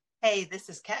Hey, this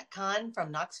is Kat Kahn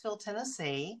from Knoxville,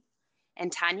 Tennessee,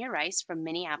 And Tanya Rice from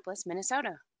Minneapolis,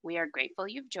 Minnesota. We are grateful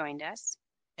you've joined us.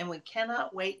 and we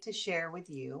cannot wait to share with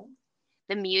you.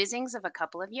 The musings of a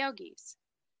couple of yogis.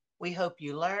 We hope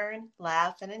you learn,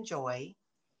 laugh, and enjoy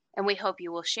And we hope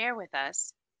you will share with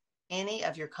us. any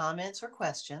of your comments or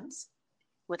questions.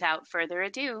 Without further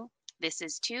ado, this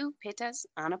is Two Pittas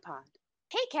on a Pod.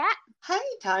 Hey, Kat. Hey,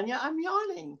 Tanya, I'm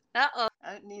yawning. Uh-oh.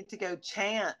 I need to go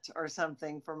chant or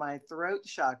something for my throat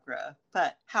chakra.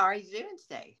 But how are you doing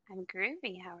today? I'm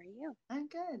groovy. How are you? I'm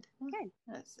good. Good.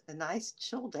 It's a nice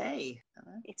chill day.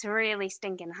 It's really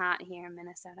stinking hot here in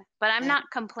Minnesota. But I'm Yeah.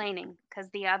 not complaining because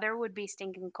the other would be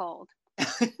stinking cold.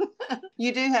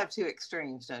 You do have two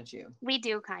extremes, don't you? We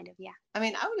do kind of, yeah. I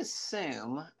mean, I would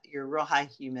assume you're real high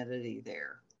humidity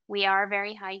there. We are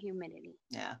very high humidity.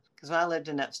 Yeah, because when I lived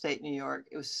in upstate New York,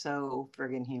 it was so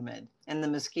friggin' humid, and the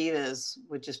mosquitoes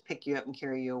would just pick you up and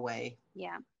carry you away.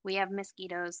 Yeah. We have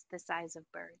mosquitoes the size of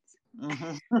birds.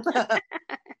 Hmm.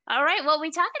 All right. What are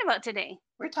we talking about today?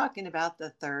 We're talking about the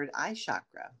third eye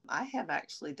chakra. I have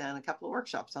actually done a couple of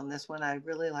workshops on this one. I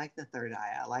really like the third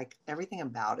eye. I like everything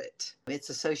about it. It's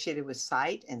associated with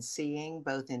sight and seeing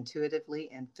both intuitively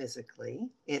and physically.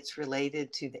 It's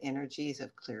related to the energies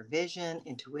of clear vision,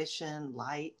 intuition,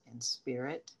 light, and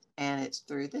spirit. And it's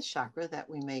through this chakra that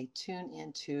we may tune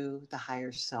into the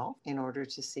higher self in order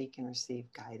to seek and receive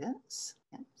guidance.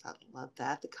 And I love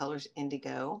that. The color's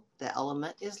indigo. The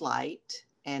element is light,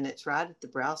 and it's right at the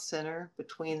brow center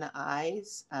between the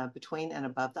eyes, between and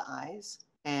above the eyes.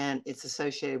 And it's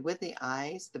associated with the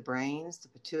eyes, the brains, the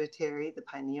pituitary, the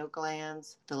pineal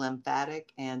glands, the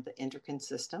lymphatic, and the endocrine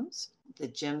systems. The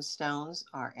gemstones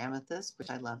are amethyst,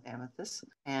 which I love amethyst,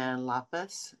 and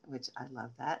lapis, which I love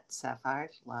that.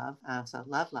 Sapphire, love. So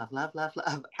love, love, love, love,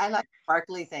 love. I like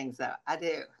sparkly things, though. I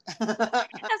do. I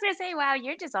was going to say, wow,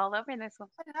 you're just all over this one.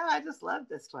 I know, I just love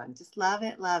this one. Just love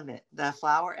it, love it. The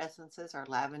flower essences are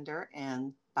lavender.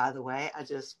 And by the way, I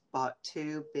just bought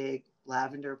two big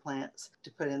lavender plants to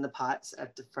put in the pots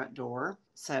at the front door.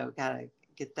 So, got to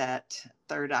get that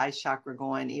third eye chakra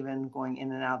going, even going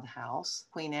in and out of the house.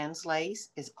 Queen Anne's lace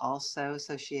is also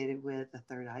associated with the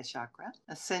third eye chakra.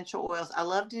 Essential oils. I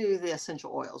love to do the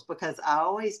essential oils because I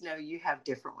always know you have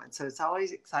different ones. So, it's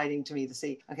always exciting to me to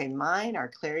see, okay, mine are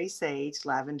clary sage,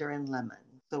 lavender, and lemon.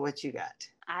 So what you got?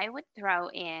 I would throw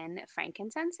in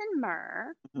frankincense and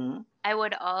myrrh. Hmm. I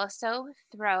would also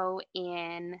throw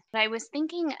in, I was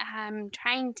thinking, I'm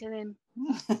trying to,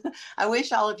 I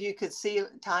wish all of you could see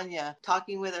Tanya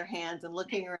talking with her hands and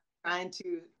looking around, trying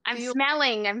to feel.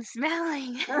 I'm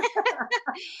smelling.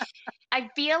 I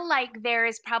feel like there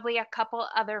is probably a couple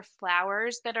other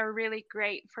flowers that are really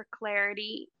great for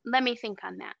clarity. Let me think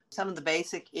on that. Some of the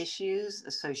basic issues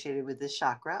associated with this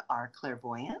chakra are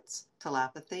clairvoyance,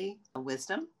 telepathy,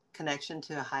 wisdom, connection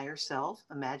to a higher self,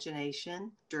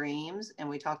 imagination, dreams, and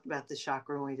we talked about the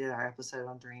chakra when we did our episode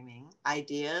on dreaming,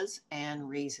 ideas, and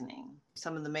reasoning.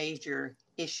 Some of the major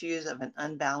issues of an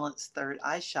unbalanced third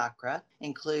eye chakra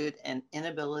include an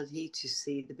inability to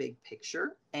see the big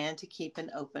picture and to keep an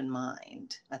open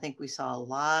mind. I think we saw a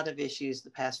lot of issues the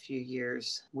past few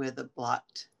years with a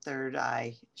blocked third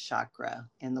eye chakra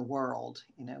in the world,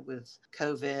 with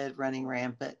COVID running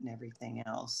rampant and everything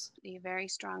else. A very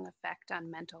strong effect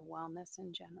on mental wellness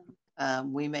in general.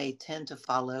 We may tend to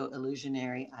follow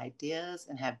illusionary ideas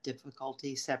and have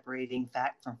difficulty separating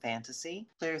fact from fantasy.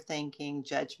 Clear thinking,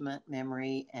 judgment,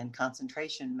 memory, and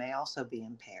concentration may also be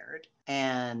impaired.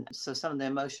 And so some of the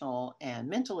emotional and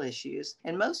mental issues,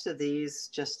 and most of these,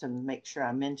 just to make sure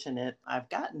I mention it, I've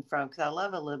gotten from, because I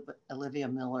love Olivia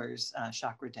Miller's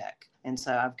chakra deck. And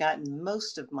so I've gotten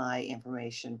most of my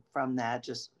information from that,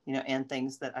 just, and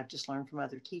things that I've just learned from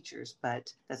other teachers.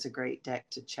 But that's a great deck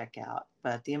to check out.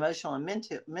 But the emotional and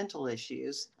mental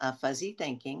issues, fuzzy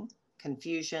thinking,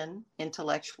 confusion,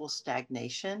 intellectual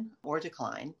stagnation or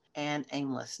decline, and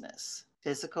aimlessness.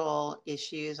 Physical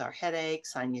issues are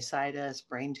headaches, sinusitis,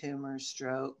 brain tumors,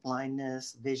 stroke,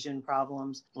 blindness, vision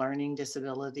problems, learning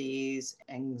disabilities,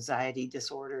 anxiety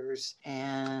disorders,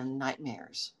 and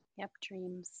nightmares. Yep,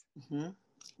 dreams. Mm-hmm.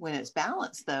 When it's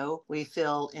balanced, though, we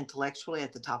feel intellectually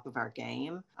at the top of our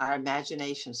game. Our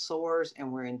imagination soars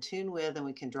and we're in tune with and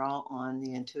we can draw on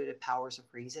the intuitive powers of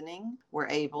reasoning. We're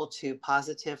able to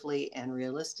positively and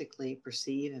realistically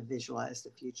perceive and visualize the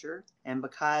future. And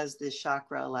because this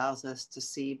chakra allows us to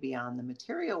see beyond the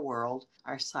material world,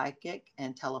 our psychic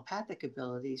and telepathic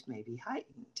abilities may be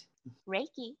heightened.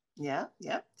 Reiki. Yeah,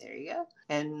 yep, there you go.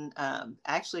 And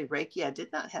actually, Reiki, I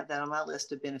did not have that on my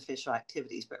list of beneficial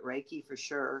activities, but Reiki for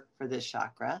sure for this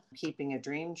chakra. Keeping a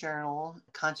dream journal,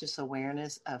 conscious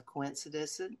awareness of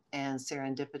coincidences and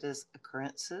serendipitous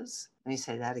occurrences. Let me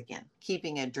say that again.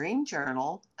 Keeping a dream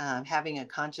journal, having a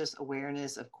conscious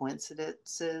awareness of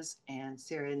coincidences and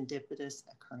serendipitous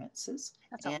occurrences.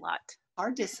 That's a And lot.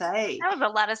 hard to say. That was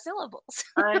a lot of syllables.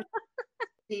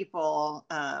 People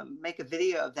make a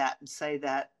video of that and say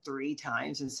that 3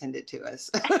 times and send it to us.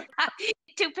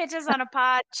 2 pitches on a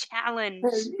pod challenge.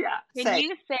 Yeah. Can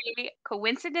you say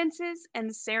coincidences and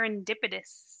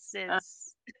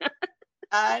serendipitouses?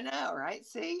 I know, right?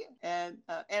 See, and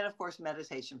of course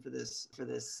meditation for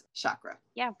this chakra.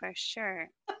 Yeah, for sure.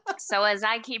 So as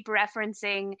I keep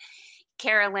referencing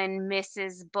Carolyn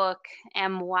Miss's book,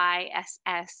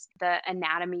 MYSS, The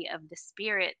Anatomy of the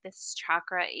Spirit, this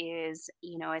chakra is,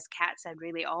 as Kat said,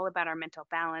 really all about our mental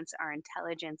balance, our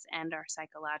intelligence, and our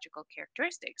psychological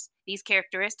characteristics. These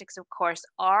characteristics, of course,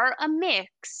 are a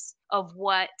mix of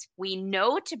what we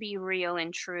know to be real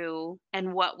and true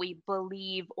and what we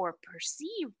believe or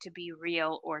perceive to be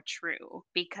real or true,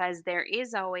 because there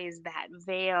is always that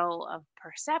veil of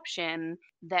perception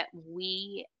that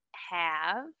we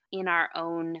have in our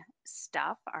own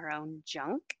stuff, our own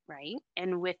junk, right?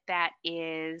 And with that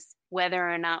is whether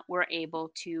or not we're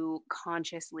able to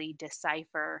consciously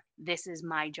decipher, this is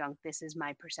my junk, this is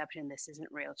my perception, this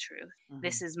isn't real truth. Mm-hmm.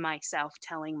 This is myself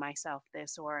telling myself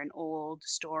this, or an old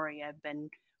story I've been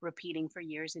repeating for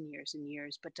years and years and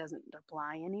years, but doesn't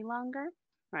apply any longer.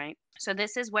 Right. So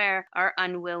this is where our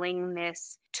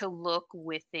unwillingness to look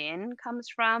within comes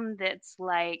from. That's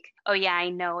like, oh yeah, I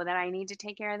know that I need to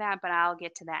take care of that, but I'll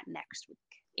get to that next week.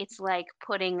 It's like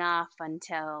putting off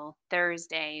until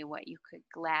Thursday what you could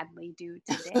gladly do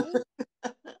today.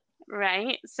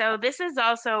 Right. So this is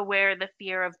also where the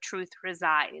fear of truth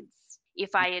resides.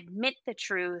 If I admit the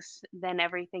truth, then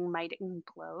everything might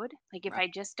implode. Like if I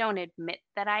just don't admit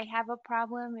that I have a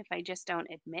problem, if I just don't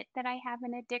admit that I have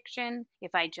an addiction,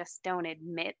 if I just don't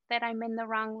admit that I'm in the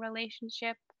wrong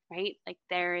relationship, right? Like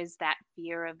there is that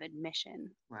fear of admission.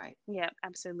 Right. Yeah,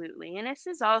 absolutely. And this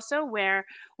is also where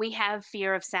we have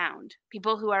fear of sound.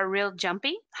 People who are real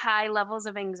jumpy, high levels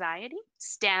of anxiety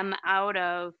stem out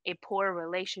of a poor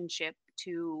relationship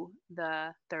to the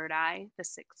third eye, the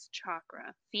sixth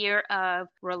chakra. Fear of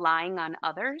relying on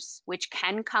others, which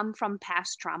can come from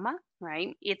past trauma,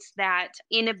 right? It's that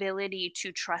inability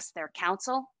to trust their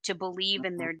counsel, to believe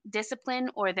in their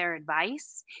discipline or their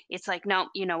advice. It's like, no,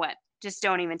 you know what? Just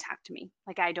don't even talk to me.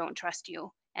 Like, I don't trust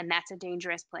you. And that's a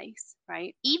dangerous place,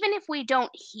 right? Even if we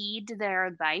don't heed their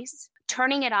advice,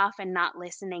 turning it off and not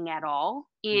listening at all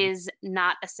is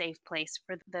not a safe place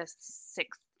for the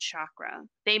sixth chakra.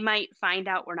 They might find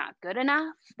out we're not good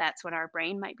enough. That's what our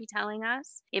brain might be telling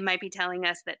us. It might be telling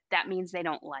us that that means they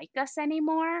don't like us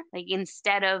anymore. Like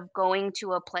instead of going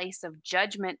to a place of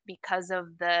judgment because of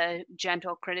the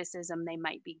gentle criticism they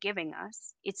might be giving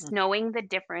us, it's knowing the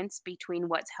difference between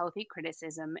what's healthy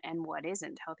criticism and what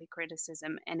isn't healthy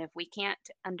criticism. And if we can't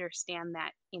understand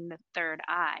that in the third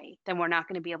eye, then we're not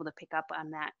going to be able to pick up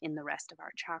on that in the rest of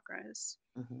our chakras.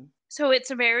 So it's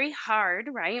very hard,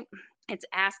 right? It's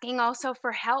asking also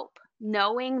for help,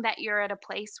 knowing that you're at a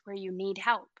place where you need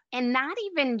help. And not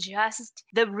even just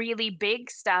the really big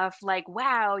stuff like,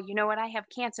 wow, you know what, I have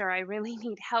cancer. I really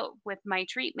need help with my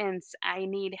treatments. I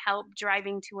need help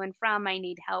driving to and from. I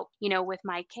need help, with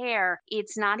my care.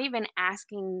 It's not even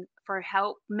asking for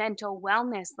help, mental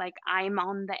wellness, like I'm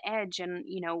on the edge. And,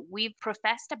 we've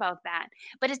professed about that.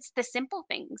 But it's the simple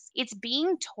things. It's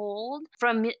being told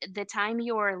from the time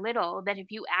you're little that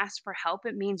if you ask for help,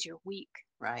 it means you're weak.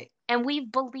 Right. And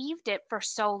we've believed it for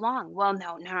so long. Well,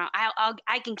 no,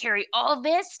 I can carry all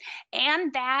this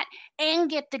and that and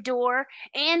get the door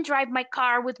and drive my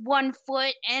car with one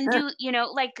foot and do,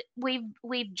 like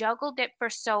we've juggled it for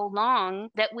so long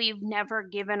that we've never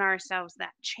given ourselves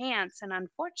that chance. And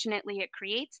unfortunately, it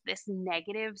creates this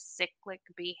negative cyclic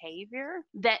behavior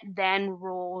that then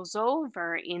rolls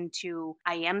over into,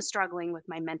 I am struggling with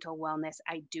my mental wellness.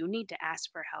 I do need to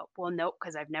ask for help. Well, no,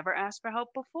 because I've never asked for help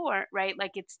before, right?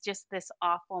 Like it's just this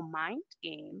awful mind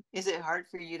game. Is it hard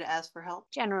for you to ask for help?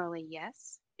 Generally,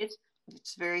 yes. It's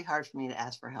very hard for me to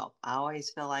ask for help. I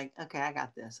always feel like, okay, I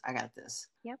got this.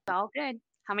 Yep, all good.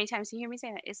 How many times do you hear me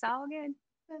say that? It's all good.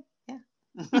 Yeah.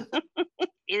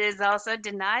 It is also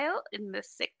denial in the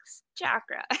sixth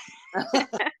chakra.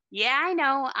 Yeah, I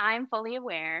know. I'm fully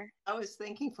aware. I was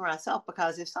thinking for myself,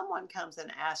 because if someone comes and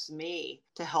asks me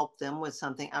to help them with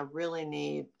something, I really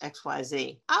need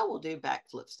XYZ, I will do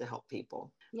backflips to help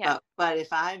people. Yeah. But if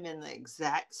I'm in the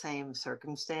exact same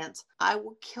circumstance, I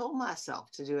will kill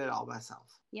myself to do it all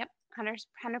myself. Yep. 100%.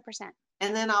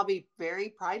 And then I'll be very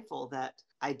prideful that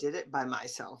I did it by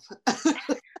myself.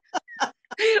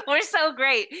 We're so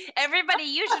great. Everybody,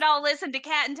 you should all listen to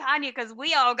Kat and Tanya because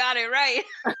we all got it right.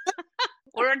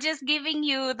 We're just giving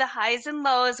you the highs and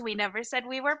lows. We never said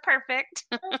we were perfect.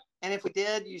 And if we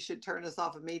did, you should turn us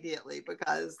off immediately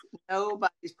because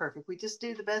nobody's perfect. We just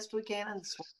do the best we can in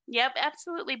this one. Yep,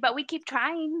 absolutely. But we keep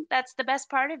trying. That's the best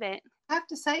part of it. I have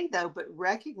to say though, but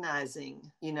recognizing,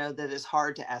 that it's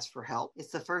hard to ask for help.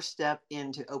 It's the first step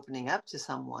into opening up to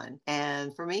someone.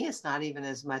 And for me, it's not even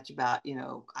as much about,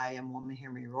 I am woman,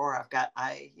 hear me roar.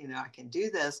 I can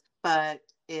do this, but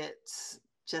it's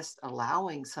just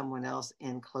allowing someone else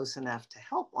in close enough to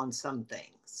help on some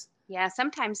things. Yeah,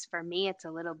 sometimes for me, it's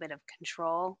a little bit of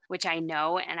control, which I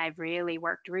know. And I've really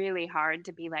worked really hard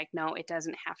to be like, no, it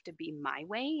doesn't have to be my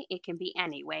way. It can be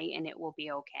any way and it will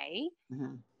be okay.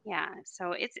 Mm-hmm. Yeah,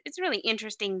 so it's really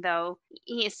interesting though.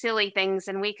 Silly things,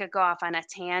 and we could go off on a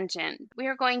tangent. We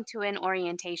were going to an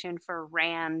orientation for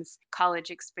Rand's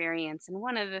college experience, and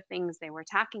one of the things they were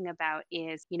talking about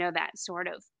is, that sort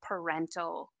of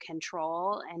parental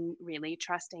control and really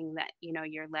trusting that,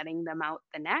 you're letting them out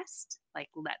the nest, like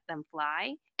let them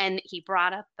fly. And he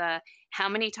brought up the how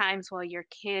many times while your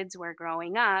kids were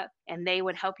growing up and they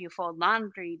would help you fold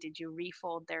laundry, did you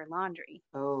refold their laundry?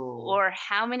 Oh, Or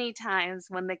how many times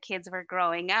when the kids were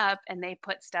growing up and they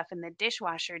put stuff in the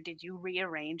dishwasher, did you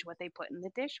rearrange what they put in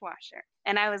the dishwasher?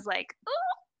 And I was like,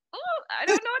 oh, I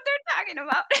don't know what they're talking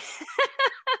about.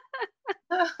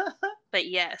 But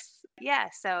yes. Yeah.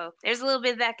 So there's a little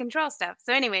bit of that control stuff.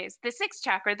 So, anyways, the sixth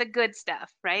chakra, the good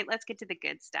stuff, right? Let's get to the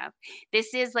good stuff.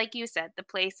 This is, like you said, the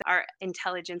place our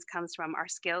intelligence comes from, our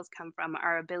skills come from,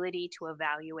 our ability to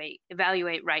evaluate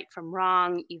right from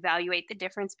wrong, evaluate the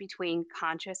difference between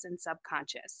conscious and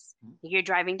subconscious. You're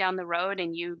driving down the road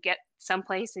and you get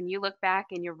someplace and you look back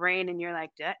in your brain and you're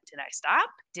like, did I stop?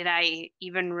 Did I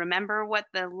even remember what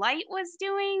the light was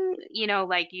doing?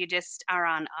 Like you just are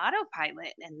on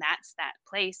autopilot. And that's that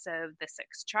place of the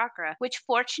sixth chakra, which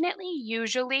fortunately,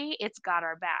 usually it's got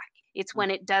our back. It's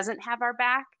when it doesn't have our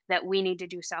back that we need to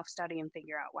do self study and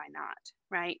figure out why not,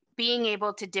 right? Being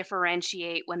able to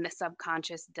differentiate when the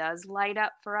subconscious does light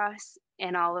up for us,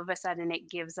 and all of a sudden it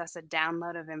gives us a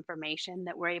download of information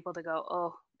that we're able to go,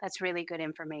 oh, that's really good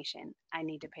information. I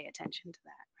need to pay attention to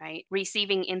that, right?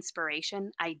 Receiving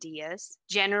inspiration, ideas,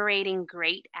 generating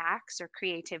great acts or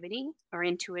creativity or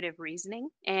intuitive reasoning.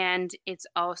 And it's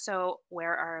also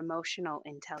where our emotional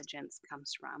intelligence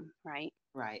comes from, right?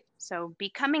 right. So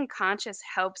becoming conscious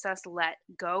helps us let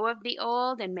go of the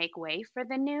old and make way for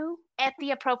the new at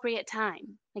the appropriate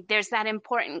time. Like there's that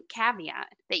important caveat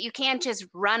that you can't just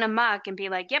run amok and be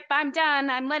like, "Yep, I'm done.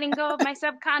 I'm letting go of my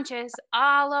subconscious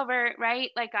all over," right?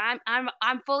 Like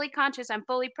I'm fully conscious, I'm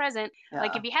fully present.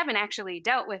 Like Yeah. if you haven't actually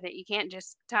dealt with it, you can't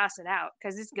just toss it out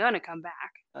because it's going to come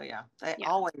back. Oh, yeah. They Yeah.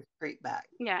 always creep back.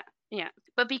 Yeah, yeah.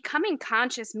 But becoming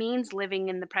conscious means living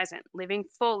in the present, living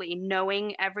fully,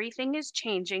 knowing everything is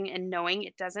changing and knowing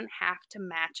it doesn't have to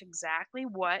match exactly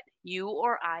what you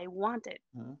or I wanted.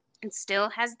 Mm-hmm. It still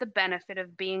has the benefit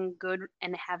of being good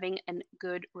and having a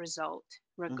good result,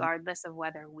 Mm-hmm. regardless of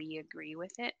whether we agree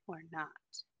with it or not.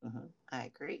 Mm-hmm. I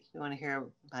agree. You want to hear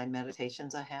my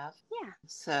meditations I have? Yeah.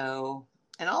 So,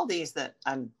 and all these that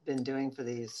I've been doing for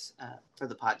these for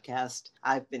the podcast,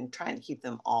 I've been trying to keep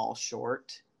them all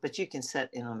short, but you can set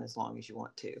in them as long as you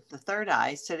want to. The third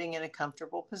eye, sitting in a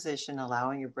comfortable position,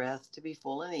 allowing your breath to be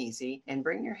full and easy, and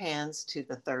bring your hands to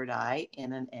the third eye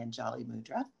in an Anjali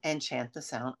mudra and chant the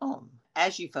sound Om.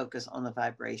 As you focus on the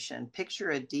vibration,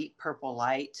 picture a deep purple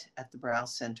light at the brow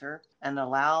center and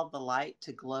allow the light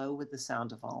to glow with the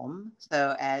sound of Om.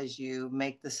 So as you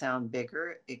make the sound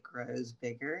bigger, it grows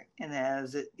bigger. And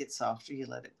as it gets softer, you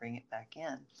let it bring it back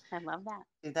in. I love that.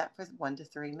 Do that for 1 to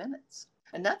 3 minutes.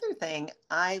 Another thing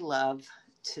I love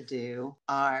to do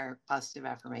are positive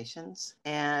affirmations.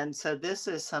 And so this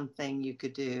is something you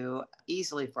could do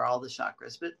easily for all the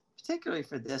chakras, but particularly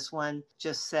for this one,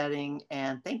 just setting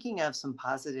and thinking of some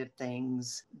positive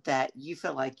things that you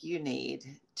feel like you need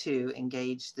to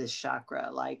engage this chakra.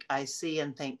 Like I see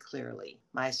and think clearly.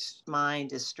 My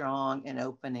mind is strong and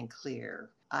open and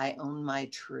clear. I own my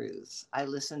truth. I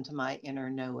listen to my inner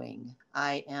knowing.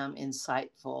 I am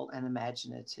insightful and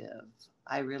imaginative.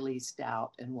 I release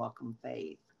doubt and welcome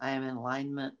faith. I am in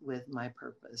alignment with my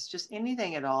purpose. Just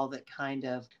anything at all that kind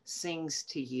of sings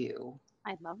to you.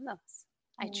 I love those.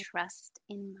 I trust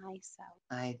in myself.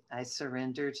 I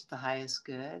surrender to the highest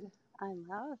good. I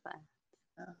love that.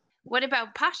 Yeah. What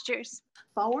about postures?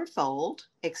 Forward fold,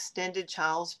 extended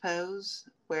child's pose,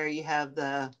 where you have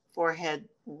the forehead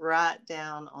right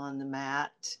down on the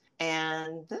mat.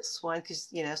 And this one, because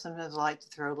sometimes I like to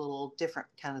throw little different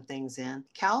kind of things in.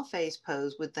 Cow face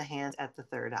pose with the hands at the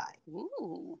third eye.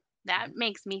 Ooh, that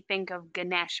makes me think of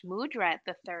Ganesh Mudra at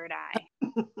the third eye.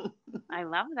 I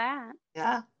love that.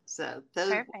 Yeah. So those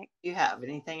Perfect. you have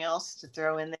anything else to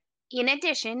throw in there? In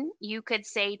addition, you could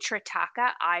say Tritaka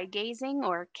eye gazing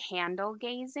or candle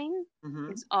gazing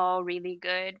Mm-hmm. is all really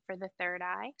good for the third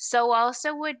eye. So,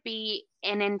 also would be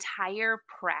an entire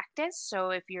practice.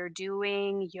 So, if you're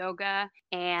doing yoga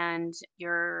and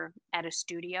you're at a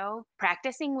studio,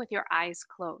 practicing with your eyes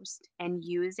closed and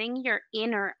using your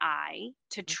inner eye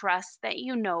to trust that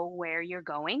you know where you're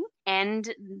going and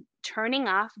turning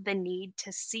off the need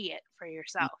to see it for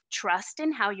yourself. Trust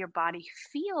in how your body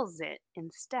feels it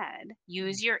instead.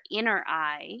 Use your inner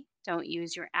eye, don't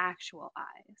use your actual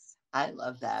eyes. I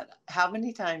love that. How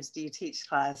many times do you teach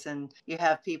class and you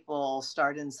have people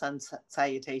start in sun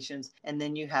salutations and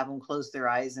then you have them close their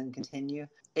eyes and continue?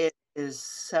 It is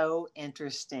so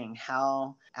interesting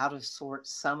how out of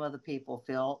sorts some of the people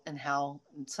feel and how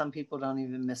some people don't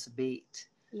even miss a beat.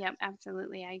 Yep,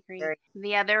 absolutely. I agree. Very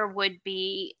The other would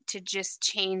be to just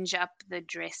change up the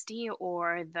dristi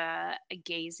or the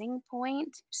gazing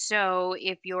point. So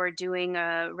if you're doing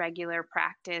a regular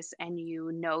practice and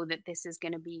you know that this is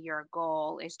going to be your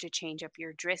goal is to change up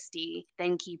your dristi,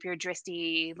 then keep your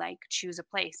dristi like choose a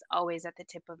place always at the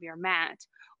tip of your mat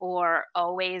or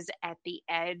always at the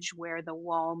edge where the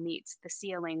wall meets the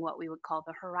ceiling, what we would call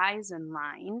the horizon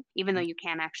line. Even though you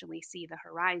can't actually see the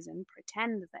horizon,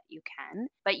 pretend that you can,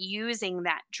 but using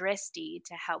that drishti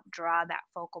to help draw that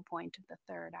focal point of the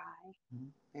third eye.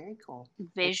 very cool.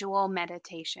 Visual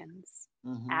meditations,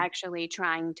 Mm-hmm. actually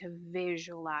trying to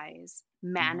visualize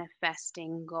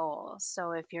manifesting goals.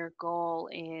 So if your goal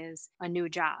is a new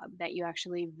job, that you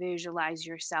actually visualize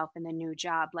yourself in the new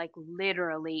job, like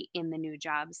literally in the new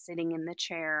job, sitting in the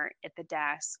chair at the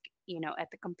desk,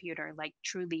 at the computer, like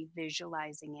truly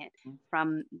visualizing it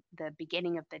from the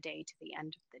beginning of the day to the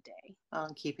end of the day.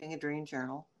 Keeping a dream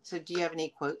journal. So, do you have any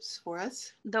quotes for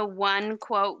us? The one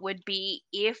quote would be,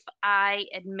 "If I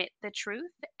admit the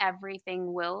truth,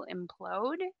 everything will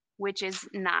implode," which is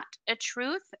not a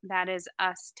truth. That is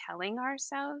us telling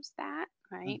ourselves that,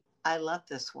 right? I love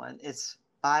this one. It's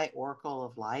by Oracle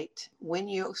of Light. When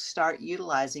you start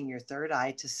utilizing your third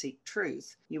eye to seek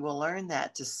truth, you will learn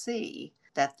that to see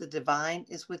that the divine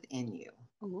is within you.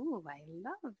 Ooh, I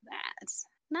love that.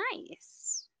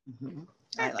 Nice. Mm-hmm.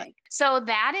 I like. Perfect. So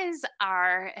that is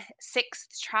our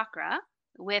sixth chakra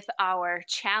with our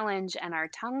challenge and our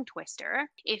tongue twister.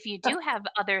 If you do have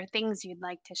other things you'd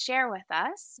like to share with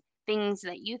us, things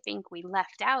that you think we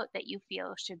left out that you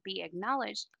feel should be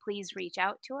acknowledged, please reach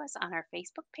out to us on our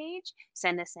Facebook page,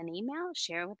 send us an email,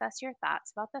 share with us your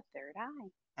thoughts about the third eye.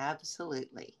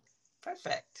 Absolutely.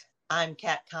 Perfect. I'm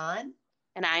Kat Kahn,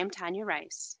 And I am Tanya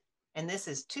Rice and this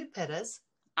is Two Pittas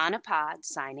on a pod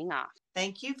signing off.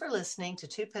 Thank you for listening to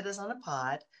Two Pittas on a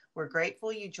Pod. We're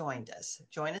grateful you joined us.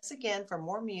 Join us again for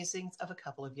more musings of a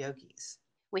couple of yogis.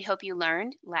 We hope you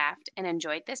learned, laughed, and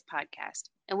enjoyed this podcast,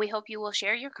 and we hope you will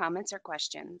share your comments or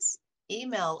questions.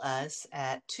 Email us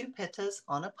at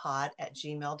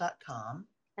twopittasonapod@gmail.com.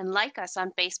 And like us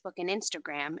on Facebook and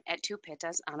Instagram at Two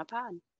Pittas on a Pod.